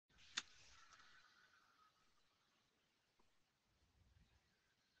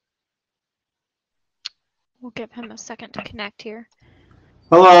We'll give him a second to connect here.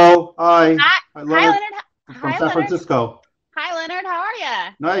 Hello. Hi. Hi, Leonard Leonard. from Hi, San Leonard. Francisco. Hi, Leonard. How are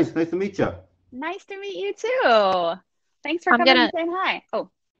you? Nice to meet you. Nice to meet you too. Thanks for I'm coming and gonna, saying hi. Oh,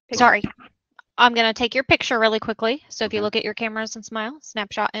 picture. sorry, I'm gonna take your picture really quickly. So if you Okay. look at your cameras and smile,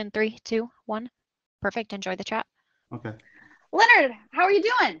 snapshot in 3, 2, 1. Perfect. Enjoy the chat. Okay. Leonard, how are you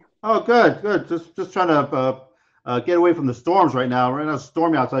doing? Oh, good. Just trying to get away from the storms right now. Right now, it's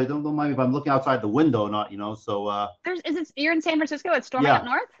stormy outside. Don't mind if I'm looking outside the window or not. So You're in San Francisco? It's storming up yeah,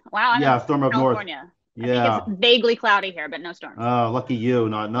 north? Wow, I'm yeah, in storm up north. California. I think it's Yeah. vaguely cloudy here, but no storms. Oh, lucky you.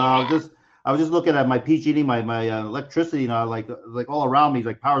 No. Yeah. I was just looking at my PG&E, my electricity. Like all around me,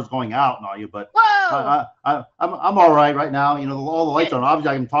 like power's going out and all you. But Whoa. I'm all right now. All the lights are Good. on.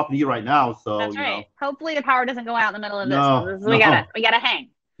 Obviously, I'm talking to you right now. So That's right. Hopefully the power doesn't go out in the middle of this. No, We no. gotta hang.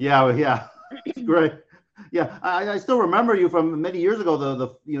 Yeah. It's great. Yeah, I still remember you from many years ago.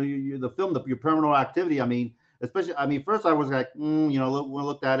 The film, your Paranormal Activity. First I was like, when I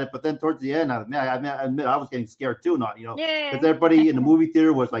looked at it, but then towards the end, I admit I was getting scared too. Not, Yeah. because everybody in the movie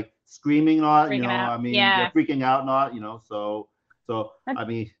theater was like screaming, not, Freaking out. they're Yeah. freaking out, not, So for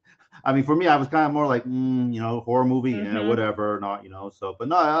me, I was kind of more like, horror movie, whatever, not, So, but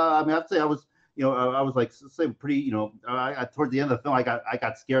no, I'd say I was. I was like say pretty, towards the end of the film, I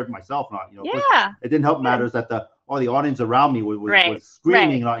got scared myself, not, Yeah. it didn't help matters that all the audience around me was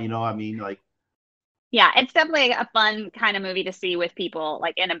screaming, not, Yeah, it's definitely a fun kind of movie to see with people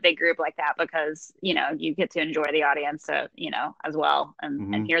like in a big group like that because, you get to enjoy the audience, as well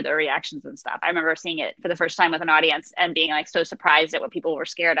and hear their reactions and stuff. I remember seeing it for the first time with an audience and being like so surprised at what people were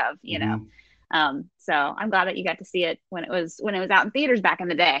scared of, So I'm glad that you got to see it when it was out in theaters back in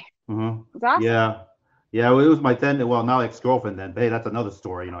the day. Mm-hmm. It's awesome. Yeah. Well, it was my then, well, now ex-girlfriend then, but hey, that's another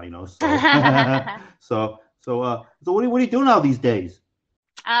story, So, so what are you doing now these days?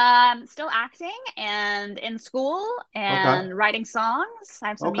 Still acting and in school and writing songs. I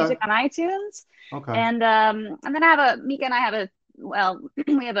have some music on iTunes. Okay. And then Mika and I have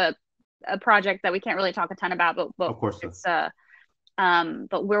we have a project that we can't really talk a ton about, but of course it's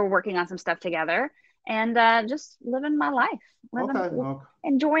but we're working on some stuff together and just living my life,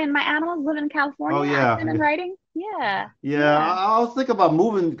 enjoying my animals, living in California, acting and writing. Yeah. I was thinking about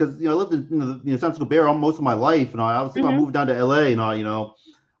moving because I lived in San Francisco Bay Area most of my life, and I was thinking about moving down to LA, and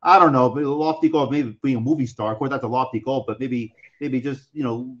I don't know, but a lofty goal of maybe being a movie star. Of course, that's a lofty goal, but maybe just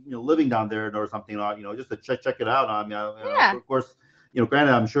living down there or something, just to check it out. Of course,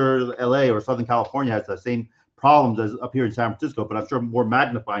 granted, I'm sure LA or Southern California has the same problems as up here in San Francisco, but I'm sure more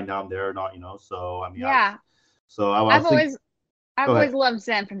magnifying down there, not. So I've always loved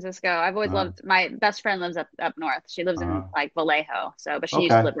San Francisco. I've always loved, my best friend lives up north. She lives in like Vallejo. But she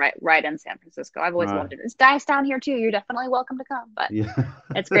used to live right in San Francisco. I've always loved it. It's nice down here too. You're definitely welcome to come, but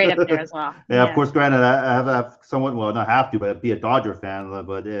it's great up there as well. Yeah, of course, granted, I have somewhat, well, not have to, but be a Dodger fan,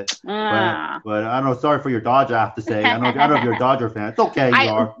 but I don't know. Sorry for your Dodger, I have to say. I don't know if you're a Dodger fan. It's okay,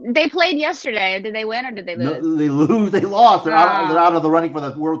 you are. They played yesterday. Did they win or did they lose? No, they lose. They lost. They're out of the running for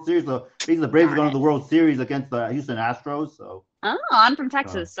the World Series. So the Braves are going to the World Series against the Houston Astros. So. Oh, I'm from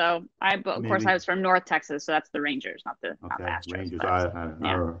Texas, so of course I was from North Texas, so that's the Rangers, not the Astros. Rangers. I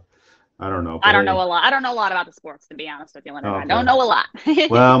don't know. I don't know a lot. I don't know a lot about the sports, to be honest with you, Leonard. I don't know a lot.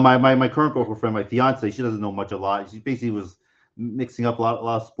 Well, my current girlfriend, my fiance, she doesn't know a lot. She basically was mixing up a lot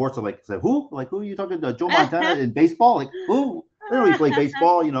of sports. I'm like, who? Like, who are you talking to? Joe Montana in baseball? Like, who? They don't really play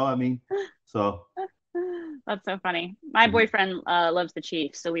baseball, So. That's so funny. My boyfriend loves the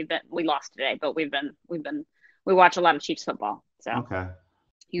Chiefs, so we lost today, but we watch a lot of Chiefs football. So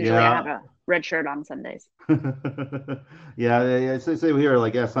usually I have a red shirt on Sundays. Say here,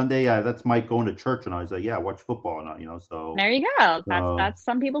 like, Sunday, that's Mike going to church, and I was like, watch football, and so. There you go. That's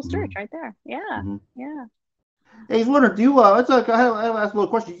some people's church right there. Yeah, yeah. Hey, I was wondering, do you? I have asked a little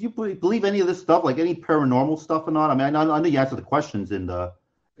question. Do you believe any of this stuff, like any paranormal stuff or not? I mean, I know you answered the questions in the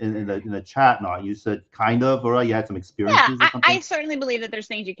chat. Not you said kind of, or you had some experiences. Yeah, I certainly believe that there's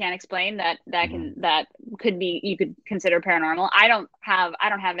things you can't explain that could be, you could consider paranormal. I don't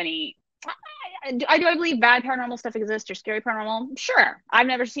have any. Do I believe bad paranormal stuff exists or scary paranormal? Sure. I've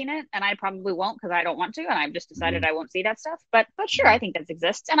never seen it, and I probably won't because I don't want to, and I've just decided I won't see that stuff. But sure, I think that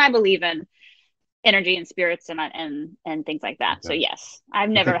exists, and I believe in energy and spirits and things like that. So yes, I've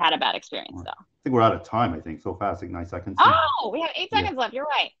never had a bad experience though. I think we're out of time. I think so fast, like 9 seconds. Oh, we have 8 seconds left. You're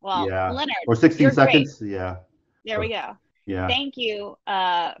right. Well, Leonard, or 16 seconds. Great. Yeah. There we go. Yeah. Thank you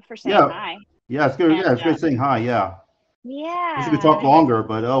for saying hi. Yeah, it's good. It's great saying hi. Yeah. Yeah. We should talk longer,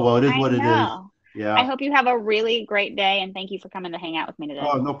 but it is what it is. Yeah. I hope you have a really great day, and thank you for coming to hang out with me today.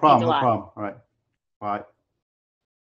 Oh, no problem. No problem. All right. Bye.